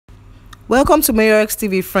Welcome to Ameh'S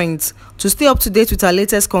TV, friends. To stay up to date with our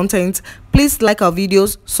latest content, please like our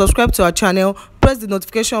videos, subscribe to our channel, press the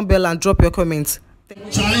notification bell and drop your comments.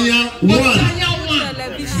 China one.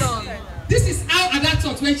 This is how Ada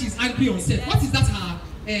talks when she's angry on set. What is that her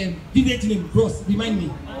village name? Bros, remind me.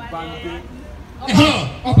 Obande.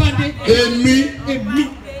 Emi.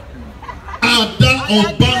 Ada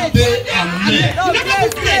Obande Ameh.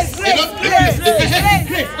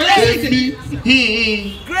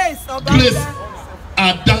 Grace.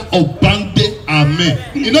 Ada Obande Ameh.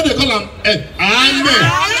 You know they call him Ameh.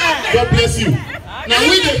 God bless you. Now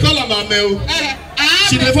we they call him Ameh.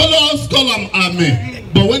 She they follow us call him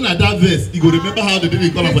Ameh. But when I that verse, you go remember how they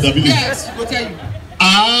did call him for the village. Yes, I will tell you.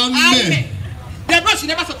 Ameh. She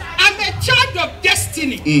never saw. I'm a child of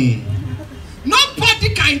destiny.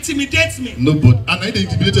 Nobody can intimidate me. Nobody. And I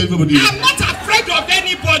intimidate everybody. I'm not afraid of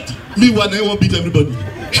anybody. Me one, I won't beat everybody.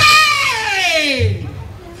 Hey!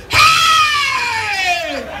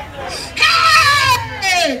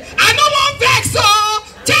 I don't want vex, oh!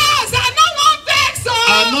 Charles, I don't want vex, oh!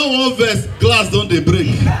 I know one verse, glass don't they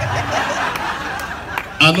break.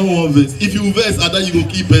 I know one verse. If you verse, I you go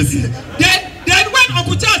keep person. Then when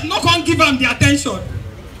Uncle Charles no can give him the attention.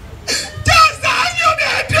 That's how you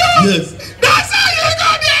they do! Yes. That's how you go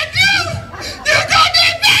they do! You go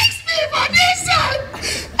they vex me for this side!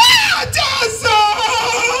 Ah, Charles!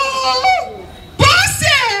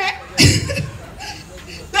 Bose!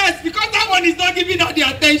 That's because that one is not giving out the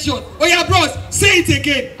attention. Oh yeah, bros, say it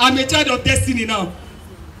again. I'm a child of destiny now.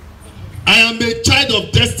 I am a child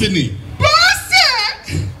of destiny. Bose!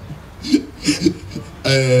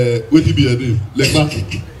 What will be your name?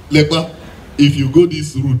 Lepa. If you go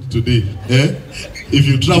this route today, if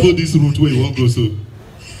you travel this route where you won't go, so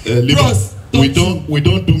bros, we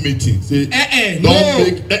don't do meetings. Say,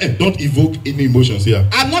 don't evoke any emotions here.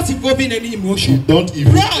 I'm not involving any emotion. Don't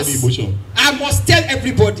evoke Bros, any emotion. I must tell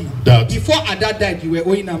everybody that before Ada died, you were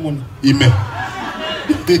owing her money. Amen.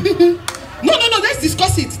 No, let's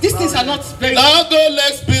discuss it. These things are not very. Now don't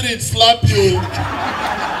let spirit slap you.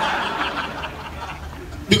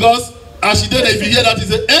 Because as she did, if you hear that, he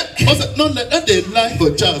said, no, let they lie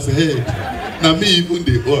for Charles' head. Now me even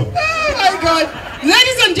they owe. Oh my God.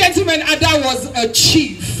 Ladies and gentlemen, Ada was a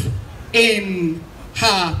chief in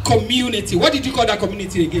her community. What did you call that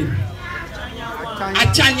community again?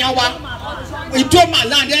 Achanyawa. Idoma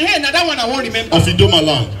land. And another one I won't remember. Of Idoma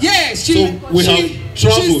land. Yes, so we have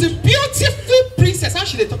traveled. She's the beautiful princess. How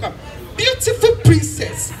should they talk about? Beautiful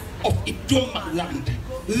princess of Idoma land.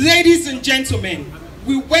 Ladies and gentlemen,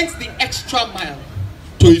 we went the extra mile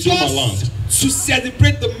to Idoma land to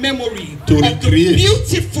celebrate the memory to of recreate the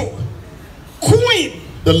beautiful queen,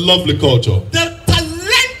 the lovely culture, the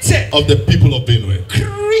talented of the people of Benue,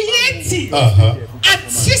 creative,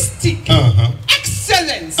 artistic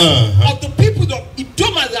excellence of the people of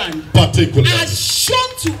Idoma land, particularly as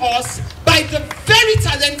shown to us by the very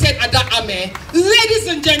talented Ada Ameh. Ladies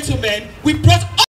and gentlemen, we